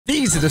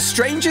These are the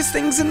strangest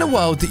things in the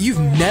world that you've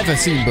never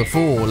seen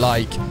before.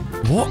 Like,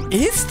 what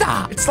is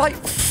that? It's like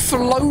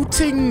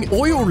floating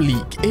oil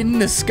leak in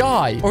the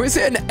sky. Or is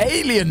it an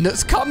alien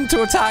that's come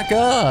to attack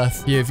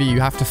Earth? POV, you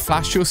have to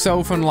flash your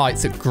cell phone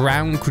lights at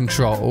ground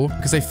control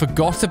because they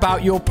forgot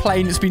about your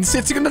plane that's been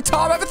sitting on the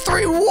tarmac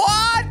for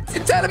What?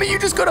 You're telling me you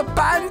just got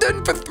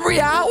abandoned for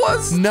 3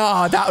 hours?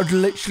 Nah, that would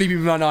literally be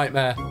my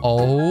nightmare.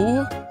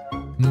 Oh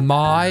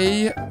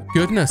my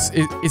goodness.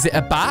 Is it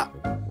a bat?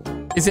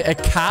 Is it a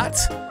cat?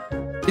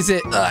 Is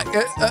it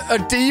a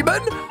demon?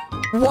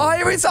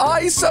 Why are its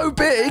eyes so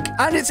big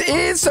and its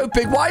ears so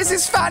big? Why is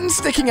his fan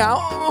sticking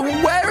out?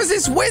 Where is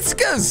his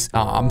whiskers? Oh,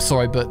 I'm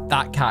sorry, but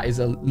that cat is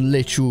a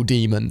literal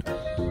demon.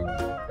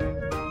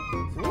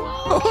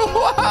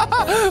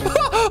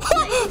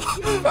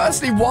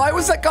 Firstly, why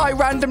was that guy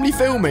randomly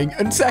filming?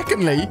 And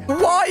secondly,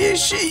 why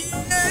is she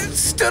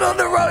stood on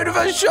the road of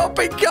a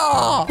shopping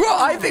car? Bro,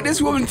 I think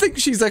this woman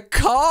thinks she's a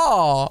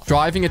car.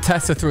 Driving a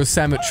Tesla through a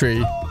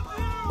cemetery.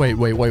 Wait.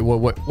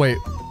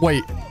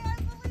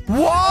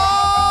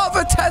 Whoa!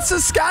 The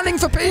Tesla's scanning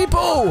for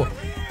people!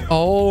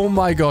 Oh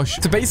my gosh.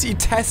 So basically,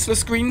 Tesla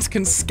screens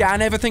can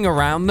scan everything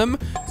around them.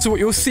 So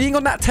what you're seeing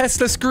on that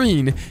Tesla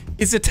screen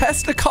is a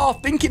Tesla car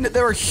thinking that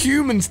there are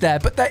humans there,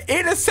 but they're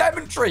in a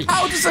cemetery.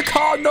 How does a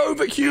car know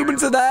that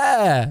humans are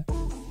there?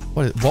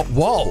 What?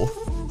 Whoa.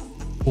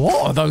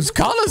 What are those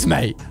colors,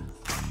 mate?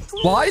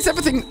 Why is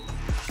everything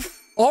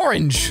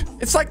orange?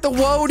 It's like the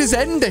world is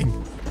ending.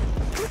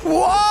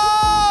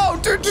 Whoa!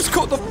 Dude just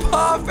caught the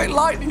perfect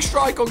lightning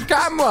strike on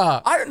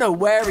camera. I don't know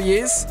where he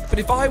is, but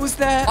if I was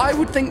there, I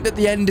would think that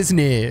the end is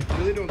near. I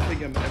really don't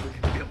think I'm ever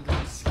gonna be able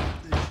to see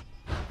this.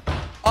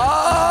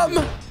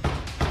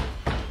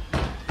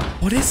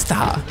 What is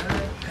that?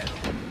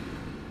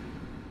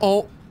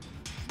 Oh.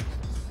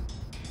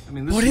 I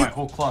mean, this is my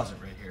whole closet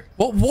right here.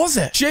 What was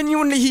it?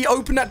 Genuinely, he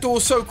opened that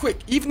door so quick.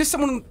 Even if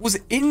someone was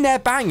in there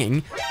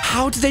banging,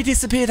 how did they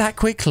disappear that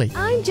quickly?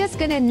 I'm just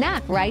gonna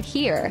nap right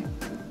here.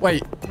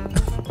 Wait.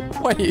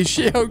 Wait, is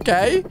she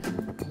okay?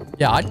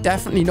 Yeah, I'd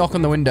definitely knock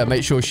on the window,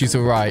 make sure she's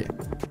all right.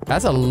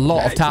 That's a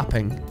lot of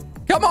tapping.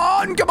 Come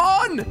on, come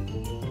on!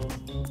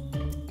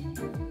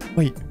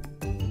 Wait.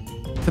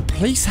 The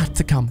police had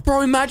to come.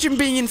 Bro, imagine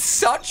being in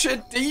such a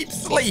deep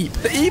sleep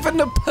that even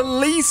the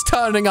police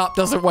turning up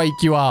doesn't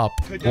wake you up.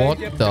 What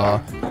the?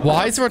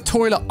 Why is there a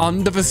toilet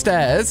under the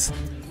stairs?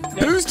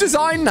 Who's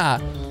designed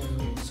that?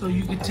 So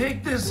you can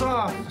take this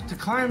off to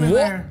climb in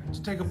there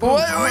to take a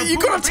boat. Wait, you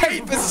gotta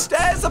take the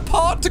stairs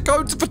apart to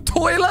go to the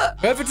toilet?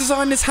 Whoever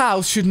designed this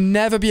house should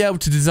never be able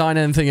to design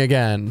anything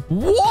again.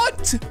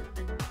 What?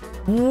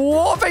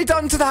 What have they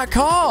done to that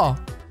car?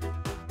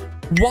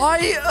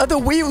 Why are the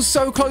wheels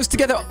so close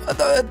together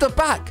at the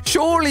back?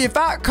 Surely if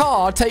that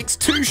car takes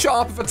too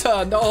sharp of a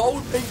turn, the whole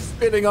thing's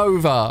spinning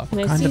over.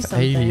 What kind of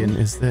alien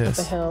is this?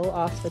 Up a hill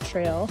off the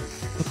trail.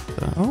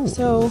 Oh.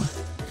 So.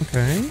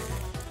 Okay.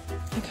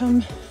 I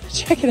come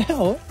check it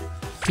out.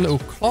 A little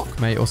clock,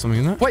 mate, or something,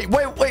 isn't it? Wait.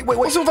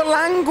 What's all the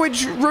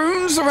language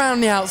runes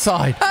around the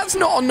outside? That's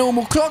not a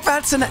normal clock.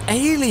 That's an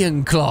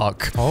alien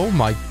clock. Oh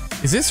my.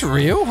 Is this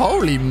real?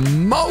 Holy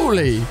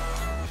moly.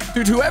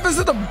 Dude, whoever's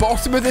at the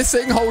bottom of this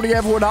thing holding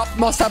everyone up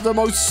must have the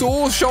most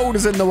sore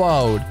shoulders in the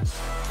world.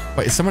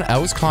 Wait, is someone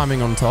else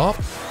climbing on top?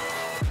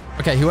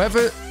 Okay,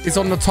 whoever is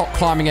on the top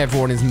climbing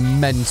everyone is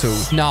mental.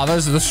 Nah,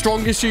 those are the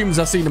strongest humans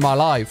I've seen in my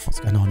life. What's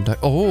going on?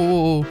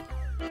 Oh,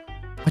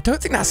 I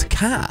don't think that's a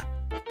cat.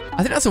 I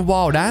think that's a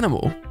wild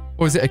animal.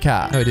 Or is it a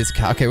cat? No, it is a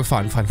cat. Okay, we're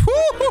fine. Woo!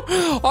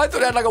 I thought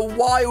they had like a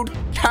wild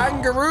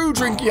kangaroo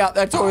drinking out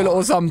their toilet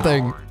or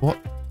something.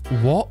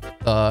 What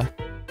the?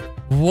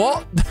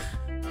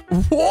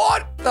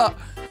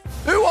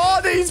 Who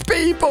are these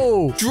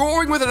people?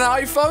 Drawing with an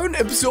iPhone?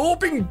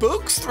 Absorbing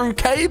books through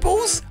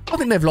cables? I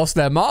think they've lost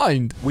their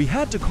mind. We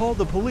had to call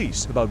the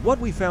police about what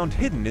we found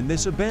hidden in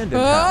this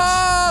abandoned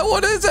house.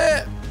 What is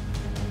it?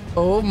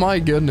 Oh my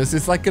goodness,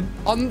 it's like an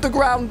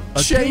underground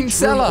chain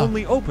cellar.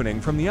 Only opening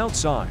from the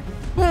outside.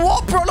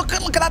 What, bro? Look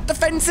at that, the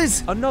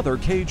fences. Another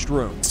caged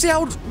room. See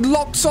how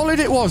lock solid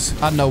it was?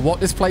 I don't know what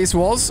this place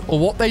was or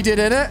what they did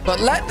in it, but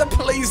let the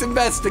police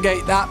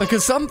investigate that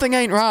because something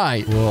ain't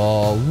right.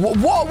 Whoa.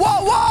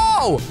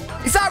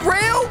 Is that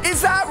real?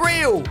 Is that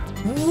real?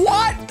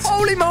 What?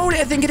 Holy moly,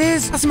 I think it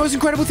is. That's the most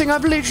incredible thing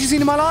I've literally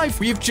seen in my life.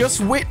 We've just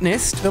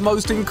witnessed the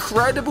most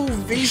incredible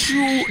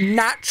visual,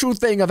 natural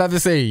thing I've ever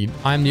seen.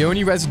 I'm the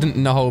only resident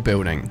in the whole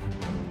building.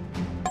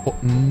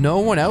 What? No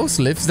one else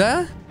lives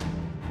there?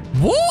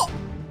 What?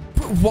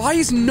 Why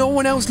is no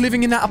one else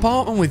living in that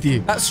apartment with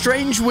you? That's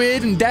strange,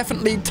 weird, and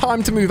definitely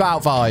time to move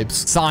out vibes.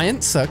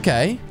 Science,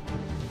 okay.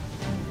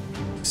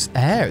 It's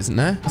air, isn't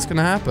there? What's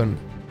gonna happen?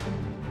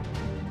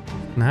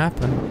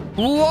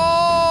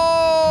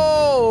 Whoa!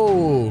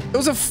 There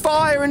was a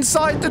fire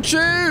inside the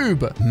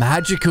tube.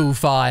 Magical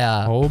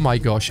fire. Oh my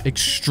gosh.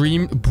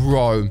 Extreme.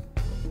 Bro.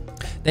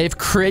 They've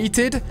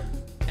created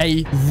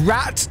a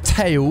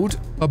rat-tailed,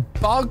 a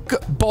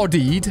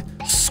bug-bodied,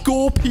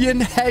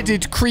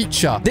 scorpion-headed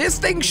creature. This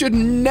thing should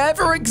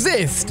never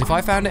exist. If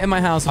I found it in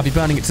my house, I'd be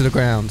burning it to the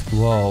ground.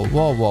 Whoa.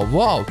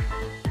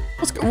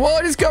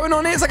 What is going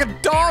on here? It's like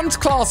a dance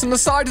class on the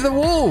side of the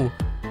wall.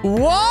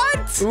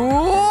 What?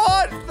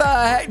 What the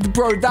heck?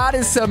 Bro, that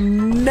is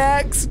some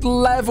next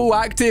level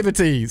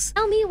activities.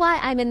 Tell me why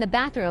I'm in the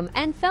bathroom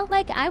and felt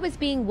like I was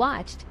being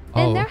watched.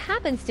 Then there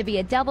happens to be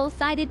a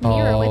double-sided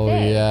mirror with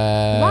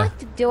a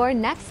locked door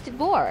next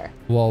door.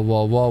 Whoa,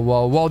 whoa, whoa,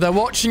 whoa, whoa. They're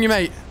watching you,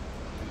 mate.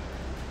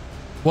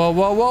 Whoa,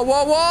 whoa, whoa,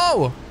 whoa,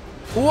 whoa.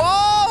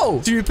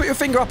 Whoa! So you put your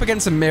finger up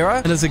against a mirror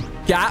and there's a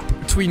gap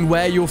between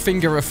where your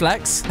finger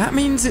reflects. That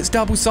means it's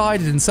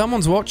double-sided and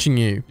someone's watching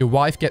you. Your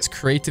wife gets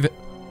creative.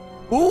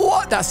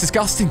 What? That's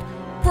disgusting.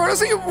 Bro,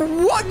 that's like,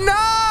 what?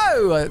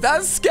 No!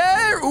 That's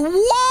scary.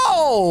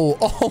 Whoa!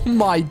 Oh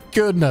my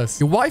goodness.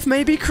 Your wife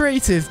may be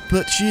creative,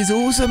 but she's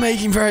also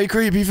making very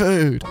creepy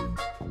food.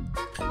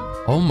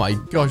 Oh my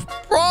gosh.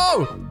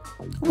 Bro!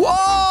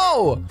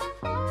 Whoa!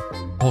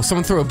 Oh,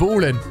 someone threw a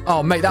ball in.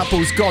 Oh, mate, that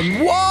ball's gone.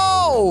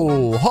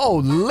 Whoa!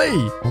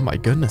 Holy! Oh my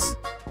goodness.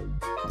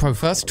 Bro,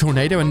 first a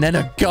tornado and then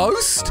a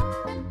ghost?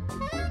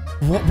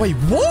 What? Wait,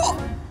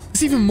 what?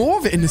 There's even more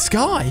of it in the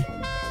sky.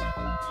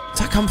 Does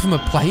that come from a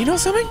plane or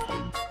something?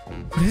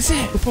 What is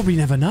it? We'll probably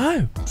never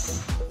know.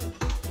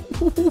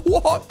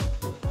 What?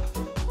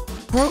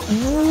 Bro,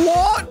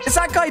 what? Is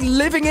that guy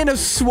living in a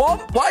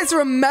swamp? Why is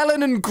there a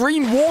melon and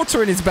green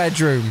water in his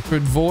bedroom? To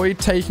avoid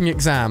taking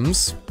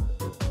exams,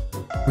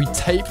 we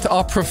taped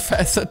our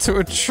professor to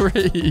a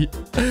tree.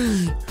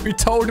 We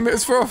told him it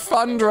was for a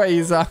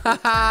fundraiser.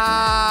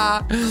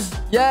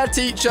 Yeah,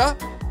 teacher.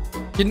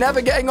 You're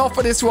never getting off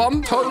of this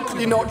one.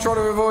 Totally not trying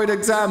to avoid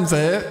exams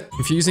here.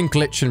 Confusing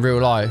glitch in real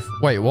life.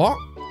 Wait, what?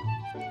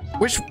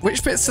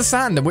 Which bit's the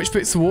sand and which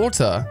bit's the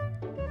water?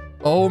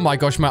 Oh my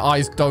gosh, my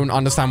eyes don't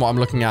understand what I'm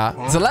looking at.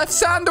 Is the left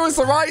sand or is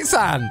the right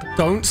sand?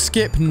 Don't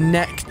skip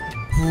neck,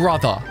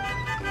 brother.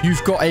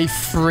 You've got a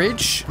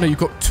fridge. No, you've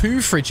got 2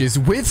 fridges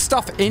with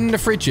stuff in the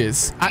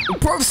fridges. And,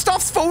 bro,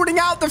 stuff's falling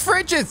out the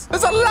fridges.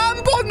 There's a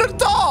lamp on the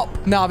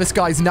top. Nah, this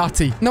guy's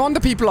nutty. No wonder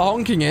people are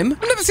honking him.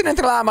 I've never seen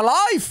anything like that in my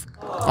life.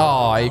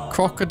 Oh, a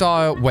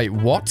crocodile. Wait,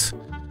 what?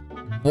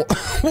 What?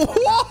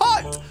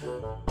 What?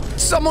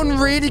 Someone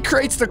really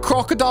created a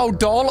crocodile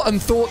doll and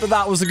thought that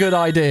that was a good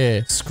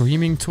idea.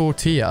 Screaming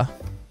tortilla.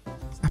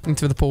 What's happening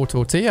to the poor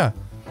tortilla?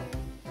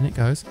 And it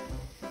goes.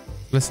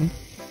 Listen.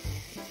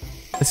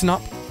 Listen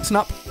up. Listen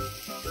up.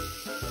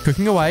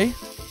 Cooking away.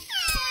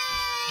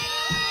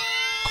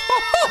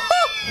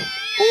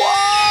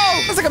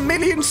 Whoa! There's like a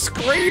million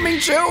screaming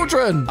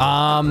children.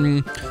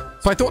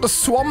 So I thought the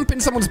swamp in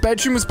someone's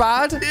bedroom was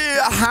bad.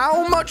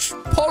 How much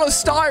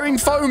polystyrene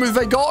foam have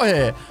they got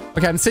here?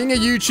 Okay, I'm seeing a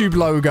YouTube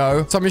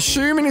logo, so I'm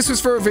assuming this was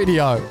for a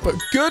video. But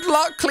good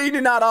luck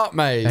cleaning that up,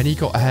 mate. And he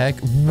got a hair.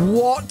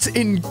 What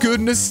in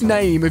goodness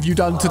name have you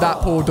done to that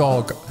poor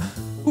dog?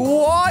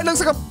 What? It looks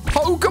like a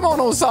Pokemon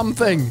or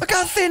something. Look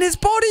how thin his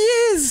body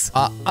is.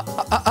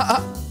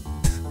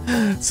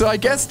 So I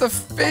guess the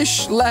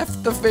fish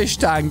left the fish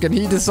tank and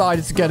he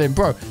decided to get in.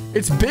 Bro,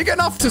 it's big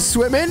enough to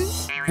swim in.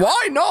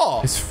 Why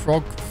not? This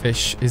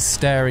frogfish is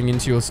staring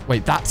into your...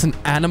 Wait, that's an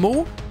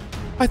animal?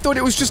 I thought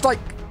it was just like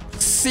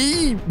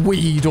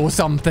seaweed or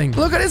something.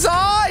 Look at his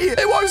eye.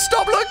 It won't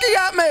stop looking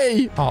at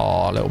me.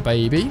 Oh, little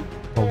baby.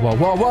 Whoa, whoa,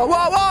 whoa, whoa,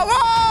 whoa, whoa,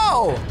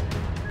 whoa.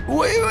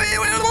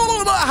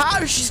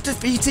 How she's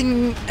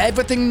defeating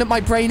everything that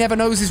my brain ever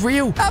knows is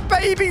real. That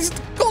baby's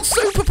got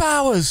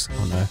superpowers.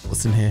 Oh no,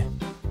 what's in here?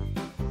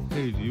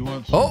 Hey, do you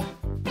want some? Oh.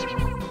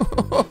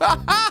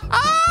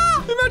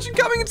 Imagine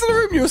coming into the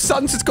room. Your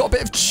son's just got a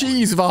bit of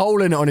cheese with a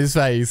hole in it on his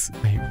face.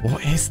 Wait,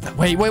 what is that?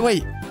 Wait, wait,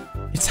 wait.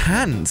 It's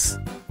hands.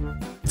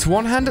 It's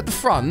 1 hand at the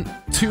front,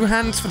 2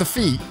 hands for the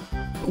feet.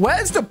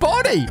 Where's the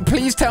body?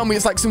 Please tell me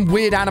it's like some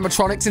weird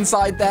animatronics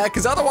inside there,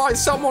 because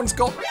otherwise someone's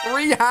got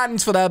 3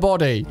 hands for their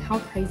body. How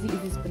crazy is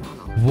this banana?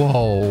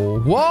 Whoa.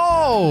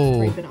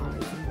 Whoa. 3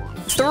 bananas in one.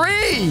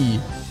 3!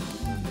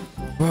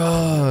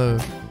 Bro.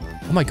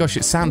 Oh my gosh,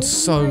 it sounds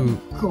so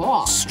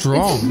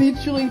strong. It's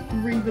literally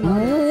 3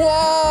 bananas.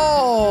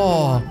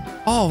 Whoa.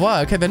 Oh,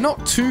 wow. Okay, they're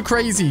not too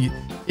crazy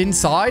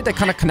inside. They're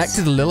kind of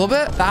connected a little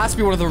bit. That has to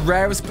be one of the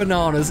rarest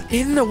bananas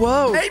in the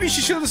world. Maybe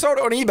she should have sold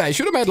it on eBay.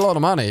 Should have made a lot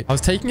of money. I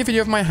was taking a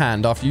video of my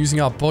hand after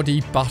using our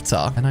body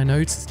butter, and I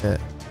noticed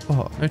it.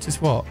 What?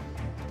 Notice what?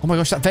 Oh my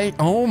gosh, that vein.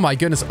 Oh my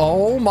goodness.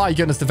 Oh my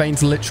goodness. The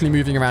vein's literally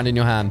moving around in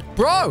your hand.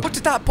 Bro, what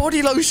did that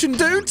body lotion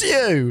do to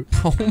you?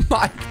 Oh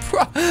my,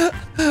 bro.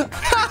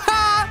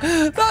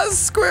 That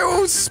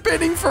squirrel's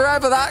spinning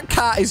forever. That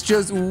cat is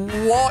just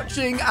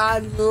watching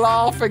and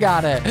laughing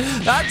at it.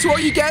 That's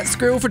what you get,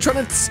 squirrel, for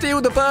trying to steal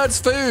the bird's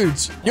food.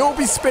 You'll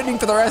be spinning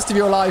for the rest of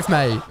your life,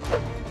 mate.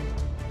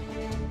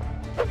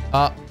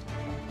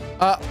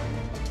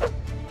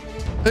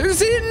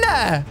 Who's in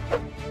there?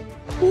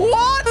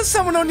 What? There's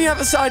someone on the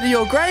other side of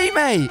your grate,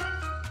 mate.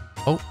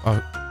 Oh,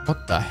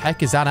 what the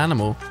heck is that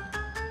animal?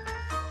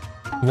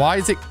 Why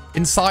is it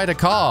inside a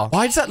car?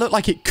 Why does that look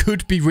like it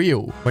could be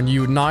real? When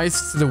you were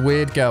nice to the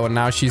weird girl and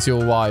now she's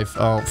your wife.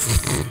 Oh.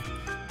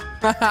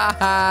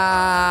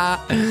 That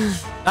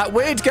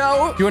weird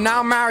girl you're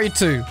now married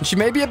to. She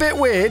may be a bit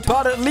weird,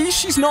 but at least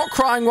she's not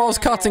crying whilst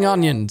cutting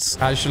onions.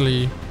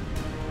 Casually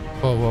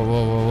Whoa, whoa,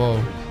 whoa, whoa, whoa.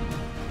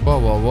 Whoa,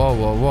 whoa, whoa,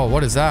 whoa, whoa.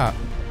 What is that?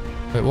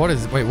 Wait, what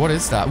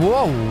is that?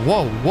 Whoa,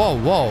 whoa, whoa,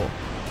 whoa.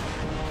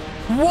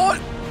 What?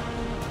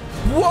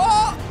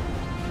 What?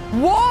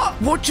 What?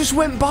 What just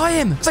went by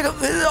him? It's like a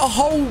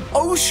whole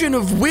ocean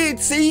of weird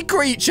sea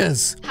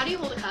creatures. How do you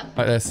hold a cup?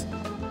 Like this.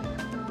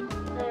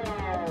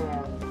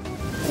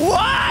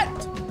 What?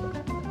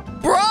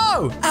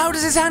 Bro, how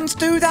does his hands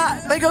do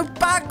that? They go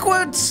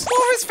backwards. What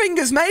are his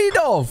fingers made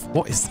of?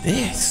 What is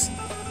this?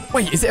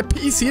 Wait, is it a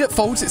PC that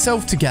folds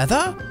itself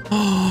together?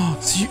 Oh,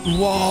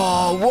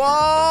 whoa,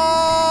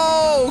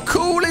 whoa.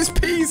 Coolest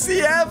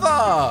PC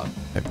ever.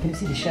 Can you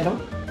see the shadow?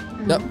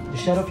 Yep. The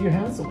shadow of your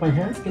hands, of my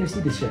hands? Can you see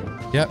the shadow?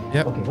 Yep,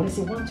 yep. Okay, when I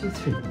say 1, 2,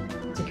 3,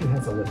 take your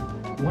hands away.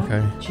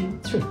 1, 2,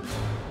 3.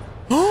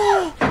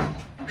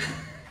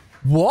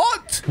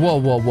 What? Whoa,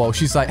 whoa, whoa.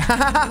 She's like, ha,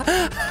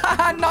 ha,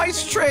 ha,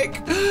 nice trick.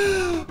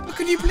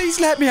 Can you please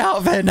let me out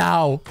of here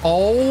now?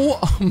 Oh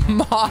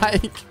my.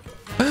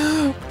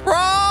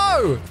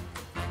 Bro!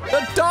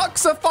 The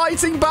ducks are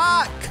fighting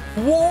back.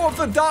 War of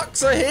the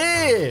ducks are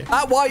here.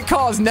 That white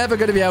car's never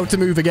going to be able to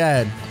move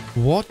again.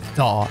 What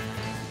the?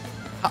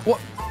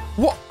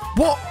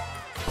 What?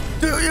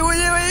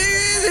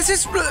 Is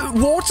this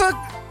water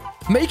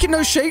making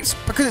those shapes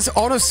because it's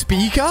on a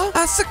speaker?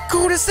 That's the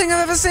coolest thing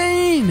I've ever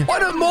seen. Why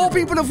don't more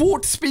people have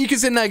water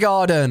speakers in their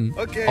garden?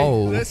 Okay.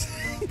 Oh.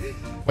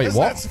 Wait,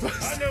 what?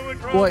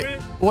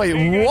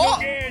 Wait,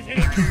 what?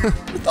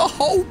 The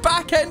whole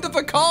back end of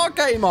the car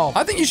came off.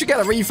 I think you should get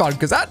a refund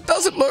because that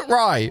doesn't look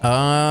right.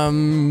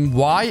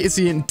 Why is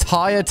the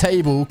entire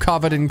table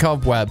covered in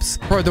cobwebs?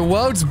 Bro, the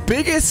world's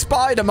biggest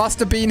spider must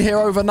have been here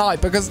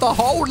overnight because the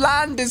whole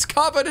land is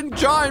covered in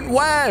giant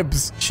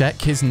webs. Check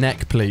his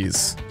neck,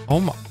 please. Oh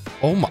my.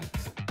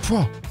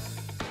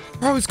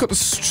 Bro, he's got a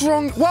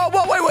strong... Whoa,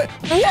 wait.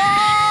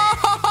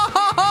 Whoa!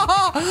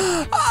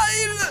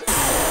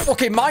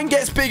 Okay, mine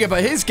gets bigger,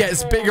 but his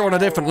gets bigger on a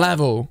different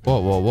level.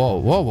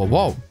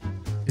 Whoa.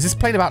 Is this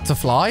plane about to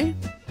fly?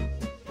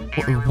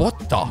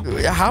 What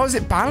the? How is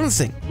it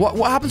balancing?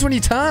 What happens when he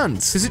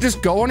turns? Does it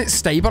just go on? It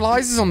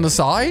stabilizes on the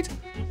side?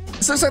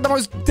 This looks like the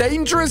most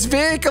dangerous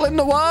vehicle in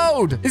the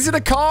world. Is it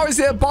a car? Is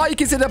it a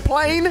bike? Is it a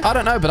plane? I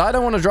don't know, but I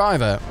don't want to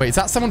drive it. Wait, is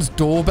that someone's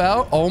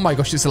doorbell? Oh my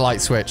gosh, it's a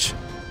light switch.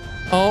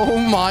 Oh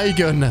my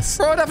goodness.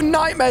 Bro, I'd have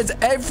nightmares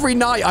every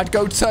night. I'd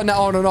go turn it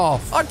on and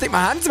off. I'd think my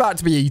hand's about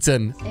to be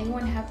eaten. Does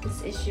anyone have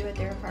this issue at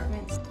their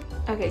apartments?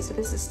 Okay, so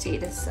this is tea.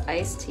 This is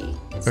iced tea.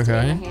 It's okay. still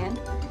in my hand.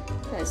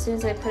 But as soon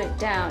as I put it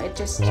down, it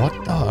just... What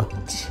the?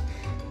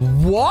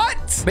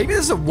 What? Maybe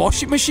there's a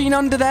washing machine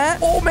under there?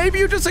 Or maybe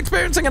you're just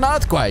experiencing an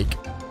earthquake.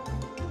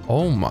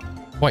 Oh my...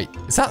 Wait,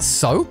 is that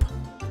soap?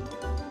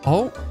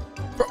 Oh...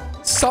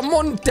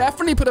 Someone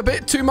definitely put a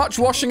bit too much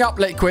washing up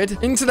liquid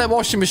into their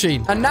washing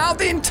machine. And now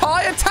the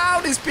entire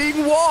town is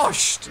being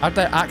washed. How'd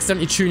they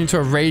accidentally tune into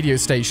a radio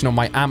station on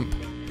my amp?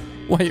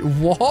 Wait,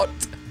 what?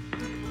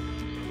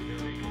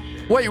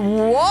 Wait,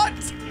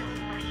 what?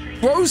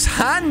 Bro's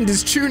hand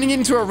is tuning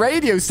into a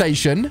radio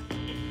station.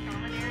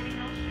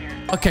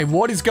 Okay,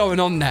 what is going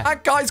on there?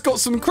 That guy's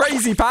got some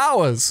crazy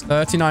powers.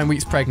 39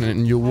 weeks pregnant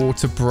and your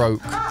water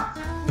broke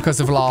because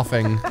of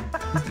laughing.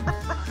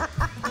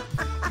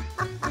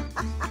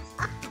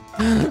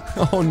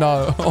 Oh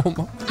no. Oh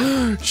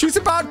my. She's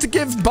about to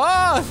give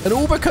birth. And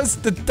all because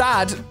the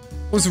dad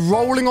was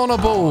rolling on a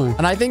ball.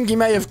 And I think he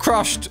may have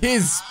crushed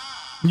his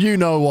you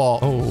know what.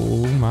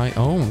 Oh my.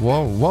 Oh,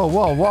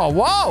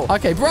 whoa.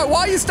 Okay, bro,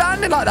 why are you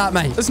standing like that,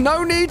 mate? There's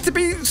no need to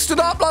be stood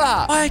up like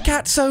that. Why are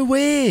cats so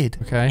weird?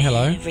 Okay,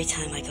 hello. Every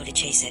time I go to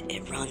chase it,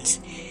 it runs.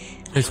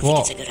 Chase I don't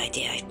what? think it's a good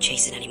idea I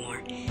chase it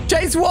anymore.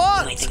 Chase what?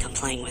 You might think I'm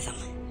playing with him.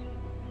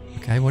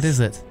 Okay, what is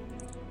it?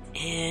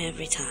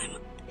 Every time.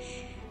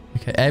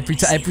 Okay, every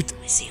time.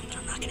 I see him, but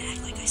I'm not gonna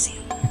act like I see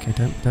him. Okay,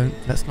 don't.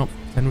 Let's not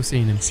pretend we're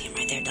seeing him. I see him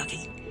right there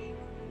ducking.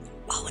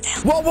 Oh, what the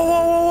hell?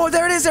 Whoa.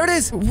 There it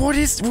is. What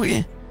is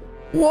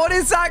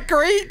that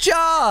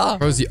creature?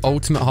 Bro's the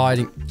ultimate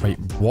hiding. Wait,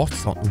 what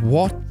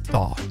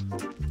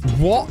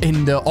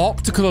in the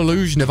optical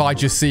illusion have I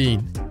just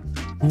seen?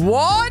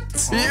 What?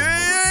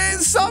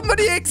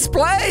 Somebody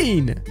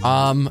explain.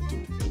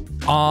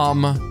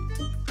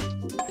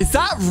 Is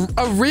that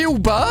a real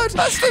bird?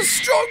 That's the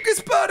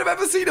strongest bird I've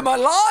ever seen in my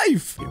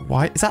life.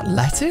 Why? Is that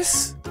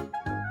lettuce?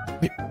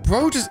 Wait,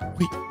 bro just...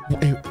 Wait.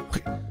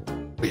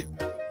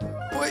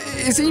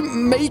 Is he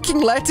making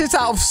lettuce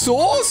out of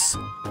sauce?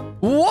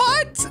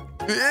 What?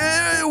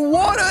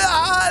 What?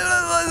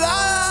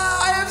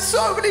 I have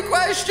so many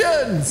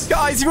questions.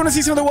 Guys, if you want to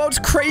see some of the world's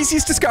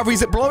craziest discoveries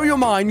that blow your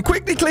mind,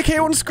 quickly click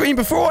here on screen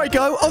before I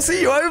go. I'll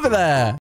see you over there.